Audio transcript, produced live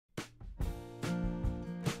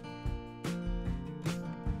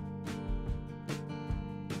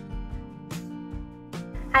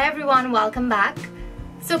Hi everyone, welcome back.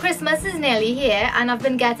 So Christmas is nearly here and I've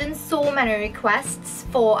been getting so many requests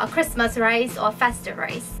for a Christmas rice or festive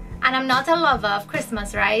rice. And I'm not a lover of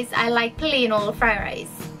Christmas rice, I like plain old fried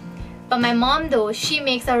rice. But my mom though, she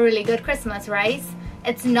makes a really good Christmas rice.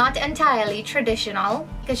 It's not entirely traditional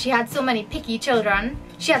because she had so many picky children.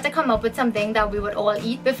 She had to come up with something that we would all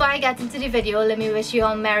eat. Before I get into the video, let me wish you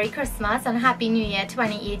all Merry Christmas and Happy New Year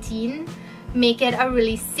 2018. Make it a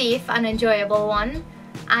really safe and enjoyable one.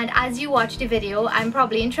 And as you watch the video, I'm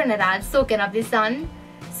probably in Trinidad soaking up the sun,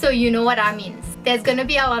 so you know what that means. There's gonna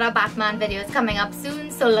be a lot of Batman videos coming up soon,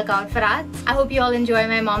 so look out for that. I hope you all enjoy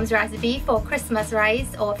my mom's recipe for Christmas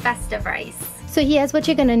rice or festive rice. So here's what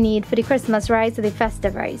you're gonna need for the Christmas rice or the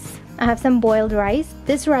festive rice. I have some boiled rice.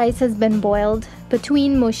 This rice has been boiled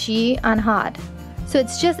between mushy and hard, so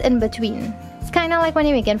it's just in between. It's kind of like when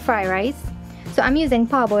you're making fried rice. So I'm using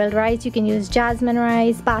parboiled rice. You can use jasmine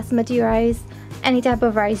rice, basmati rice, any type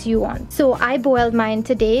of rice you want. So I boiled mine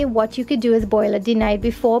today. What you could do is boil it the night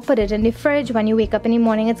before, put it in the fridge. When you wake up in the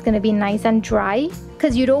morning, it's going to be nice and dry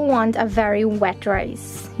because you don't want a very wet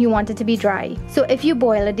rice. You want it to be dry. So if you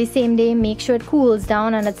boil it the same day, make sure it cools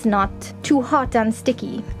down and it's not too hot and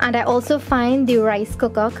sticky. And I also find the rice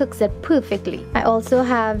cooker cooks it perfectly. I also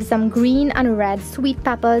have some green and red sweet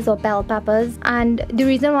peppers or bell peppers. And the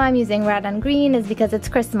reason why I'm using red and green is because it's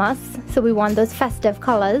Christmas, so we want those festive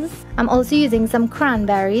colors. I'm also using some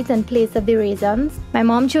cranberries in place of the raisins. My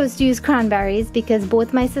mom chose to use cranberries because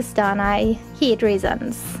both my sister and I hate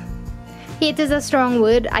raisins. Hate is a strong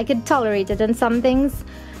word. I could tolerate it in some things,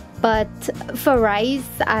 but for rice,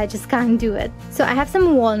 I just can't do it. So I have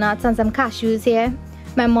some walnuts and some cashews here.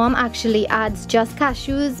 My mom actually adds just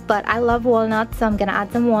cashews, but I love walnuts, so I'm gonna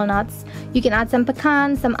add some walnuts. You can add some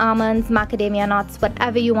pecans, some almonds, macadamia nuts,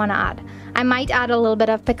 whatever you wanna add. I might add a little bit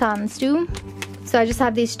of pecans too. So I just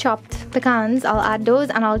have these chopped pecans. I'll add those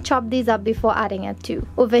and I'll chop these up before adding it too.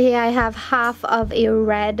 Over here I have half of a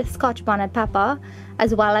red Scotch Bonnet pepper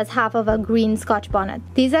as well as half of a green Scotch Bonnet.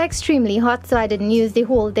 These are extremely hot, so I didn't use the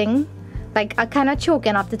whole thing. Like, I'm kind of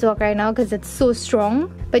choking up to talk right now because it's so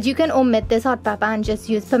strong. But you can omit this hot pepper and just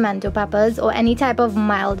use pimento peppers or any type of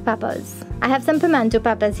mild peppers. I have some pimento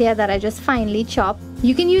peppers here that I just finely chopped.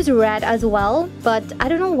 You can use red as well, but I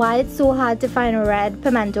don't know why it's so hard to find red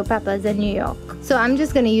pimento peppers in New York. So I'm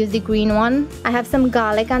just gonna use the green one. I have some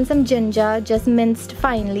garlic and some ginger just minced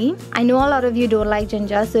finely. I know a lot of you don't like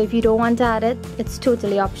ginger, so if you don't want to add it, it's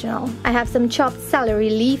totally optional. I have some chopped celery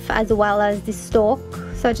leaf as well as the stalk.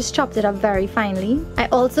 So I just chopped it up very finely. I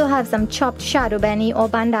also have some chopped shadow Beni or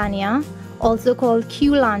Bandhania, also called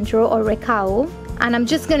Culantro or Recao. And I'm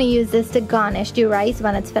just gonna use this to garnish the rice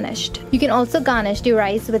when it's finished. You can also garnish the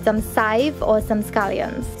rice with some chive or some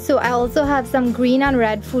scallions. So I also have some green and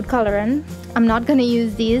red food coloring. I'm not gonna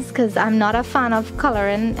use these because I'm not a fan of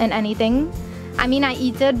coloring in anything. I mean, I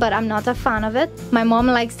eat it, but I'm not a fan of it. My mom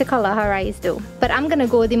likes to color her rice though. But I'm gonna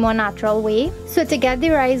go the more natural way. So to get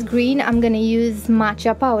the rice green, I'm gonna use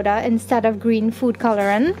matcha powder instead of green food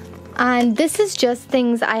coloring. And this is just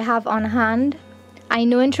things I have on hand. I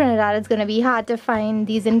know in Trinidad it's going to be hard to find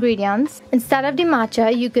these ingredients. Instead of the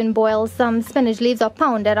matcha, you can boil some spinach leaves or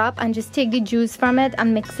pound it up and just take the juice from it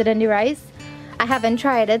and mix it in the rice. I haven't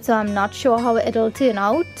tried it, so I'm not sure how it'll turn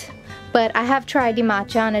out. But I have tried the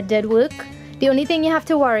matcha and it did work. The only thing you have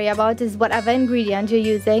to worry about is whatever ingredient you're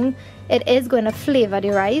using, it is going to flavor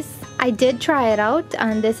the rice. I did try it out,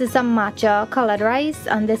 and this is some matcha colored rice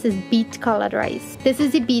and this is beet colored rice. This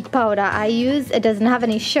is the beet powder I use. It doesn't have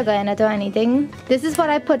any sugar in it or anything. This is what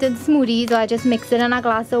I put in smoothies, or I just mix it in a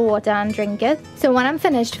glass of water and drink it. So when I'm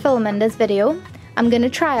finished filming this video, I'm going to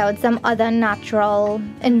try out some other natural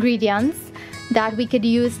ingredients that we could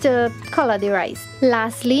use to color the rice.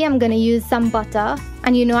 Lastly, I'm gonna use some butter,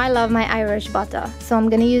 and you know I love my Irish butter, so I'm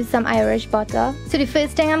gonna use some Irish butter. So the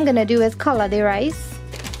first thing I'm gonna do is color the rice.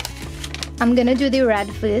 I'm gonna do the red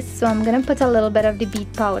first, so I'm gonna put a little bit of the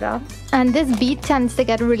beet powder. And this beet tends to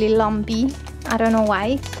get really lumpy, I don't know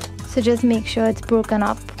why, so just make sure it's broken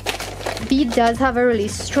up. Beet does have a really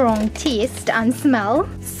strong taste and smell,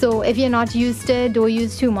 so if you're not used to it, don't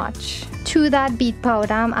use too much. To that beet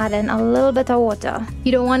powder, I'm adding a little bit of water.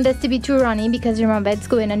 You don't want this to be too runny because remember it's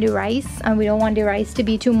going in the rice and we don't want the rice to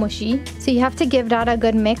be too mushy. So you have to give that a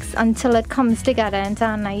good mix until it comes together into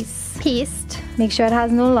a nice paste. Make sure it has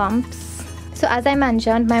no lumps. So as I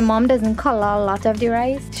mentioned, my mom doesn't color a lot of the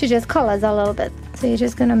rice. She just colors a little bit. So you're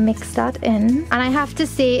just gonna mix that in. And I have to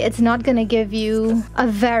say, it's not gonna give you a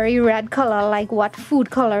very red color like what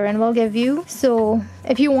food coloring will give you. So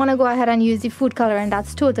if you wanna go ahead and use the food coloring,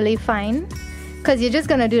 that's totally fine. because you're just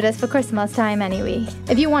gonna do this for Christmas time anyway.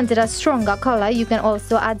 If you wanted a stronger color, you can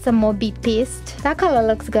also add some more beet paste. That color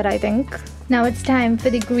looks good, I think. Now it's time for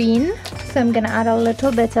the green. So I'm gonna add a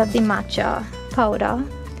little bit of the matcha powder.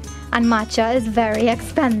 And matcha is very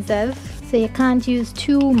expensive, so you can't use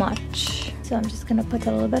too much. So I'm just gonna put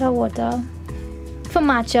a little bit of water. For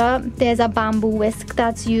matcha, there's a bamboo whisk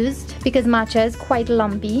that's used because matcha is quite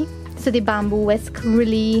lumpy. So the bamboo whisk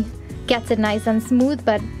really gets it nice and smooth,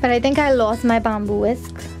 but I think I lost my bamboo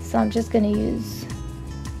whisk. So I'm just gonna use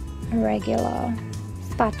a regular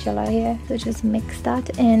spatula here. So just mix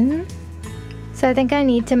that in. So I think I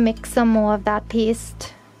need to mix some more of that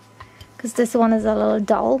paste because this one is a little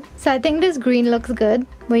dull. So I think this green looks good.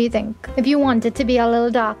 What do you think? If you want it to be a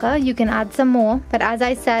little darker, you can add some more. But as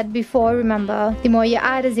I said before, remember, the more you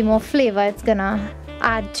add is the more flavor it's gonna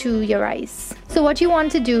add to your rice. So what you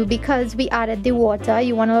want to do, because we added the water,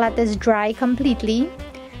 you want to let this dry completely.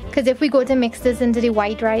 Because if we go to mix this into the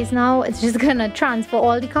white rice now, it's just gonna transfer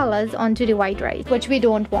all the colors onto the white rice, which we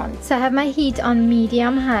don't want. So I have my heat on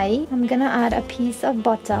medium high. I'm gonna add a piece of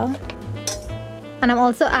butter. And I'm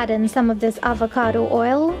also adding some of this avocado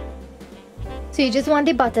oil. So you just want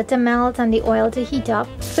the butter to melt and the oil to heat up.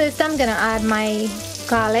 First I'm gonna add my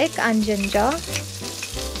garlic and ginger.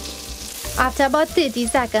 After about 30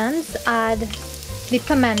 seconds, add the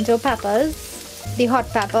pimento peppers, the hot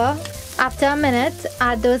pepper. After a minute,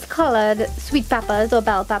 add those colored sweet peppers or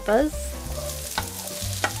bell peppers.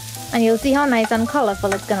 And you'll see how nice and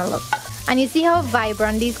colorful it's gonna look. And you see how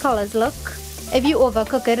vibrant these colors look? If you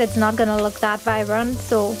overcook it, it's not gonna look that vibrant,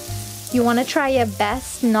 so you wanna try your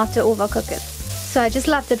best not to overcook it. So I just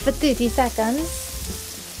left it for 30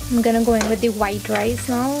 seconds. I'm gonna go in with the white rice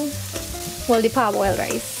now. Well, the parboiled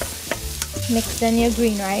rice. Mix in your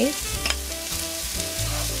green rice.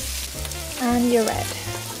 And your red.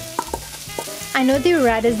 I know the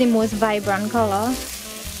red is the most vibrant color,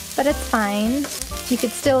 but it's fine. You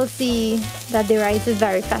could still see that the rice is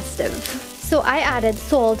very festive. So I added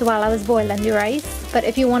salt while I was boiling the rice, but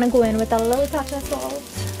if you want to go in with a little touch of salt,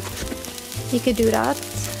 you could do that.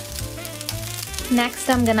 Next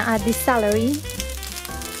I'm gonna add the celery,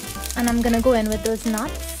 and I'm gonna go in with those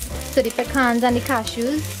nuts. So the pecans and the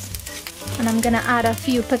cashews, and I'm gonna add a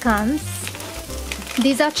few pecans.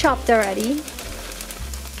 These are chopped already.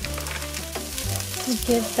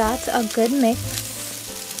 Give that a good mix.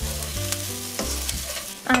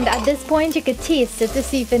 And at this point you could taste it to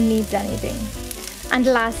see if it needs anything. And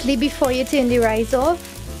lastly, before you turn the rice off,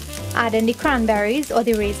 add in the cranberries or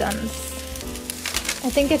the raisins. I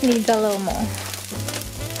think it needs a little more.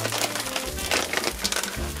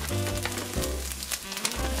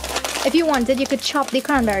 If you wanted, you could chop the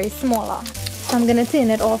cranberries smaller. So I'm gonna turn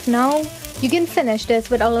it off now. You can finish this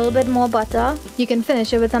with a little bit more butter. You can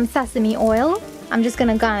finish it with some sesame oil. I'm just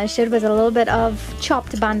gonna garnish it with a little bit of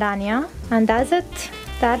chopped bandhania. And that's it.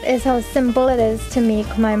 That is how simple it is to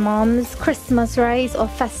make my mom's Christmas rice or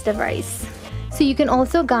festive rice. So you can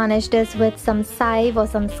also garnish this with some chive or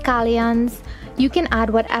some scallions. You can add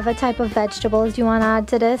whatever type of vegetables you want to add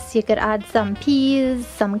to this. You could add some peas,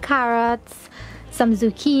 some carrots, some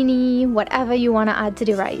zucchini, whatever you want to add to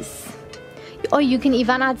the rice. Or you can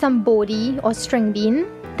even add some bodi or string bean.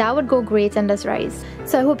 That would go great in this rice.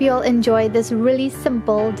 So I hope you all enjoyed this really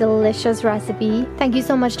simple, delicious recipe. Thank you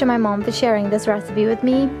so much to my mom for sharing this recipe with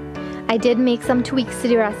me. I did make some tweaks to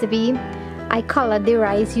the recipe. I colored the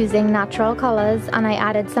rice using natural colors, and I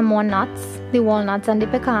added some more nuts, the walnuts and the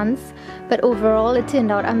pecans. But overall it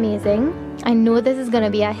turned out amazing. I know this is going to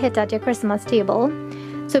be a hit at your Christmas table.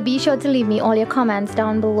 So be sure to leave me all your comments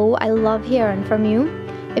down below. I love hearing from you.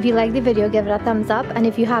 If you like the video, give it a thumbs up, and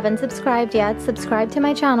if you haven't subscribed yet, subscribe to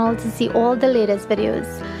my channel to see all the latest videos.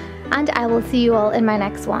 And I will see you all in my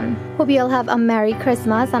next one. Hope you all have a Merry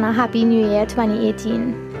Christmas and a Happy New Year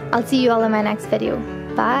 2018. I'll see you all in my next video.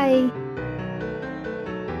 Bye!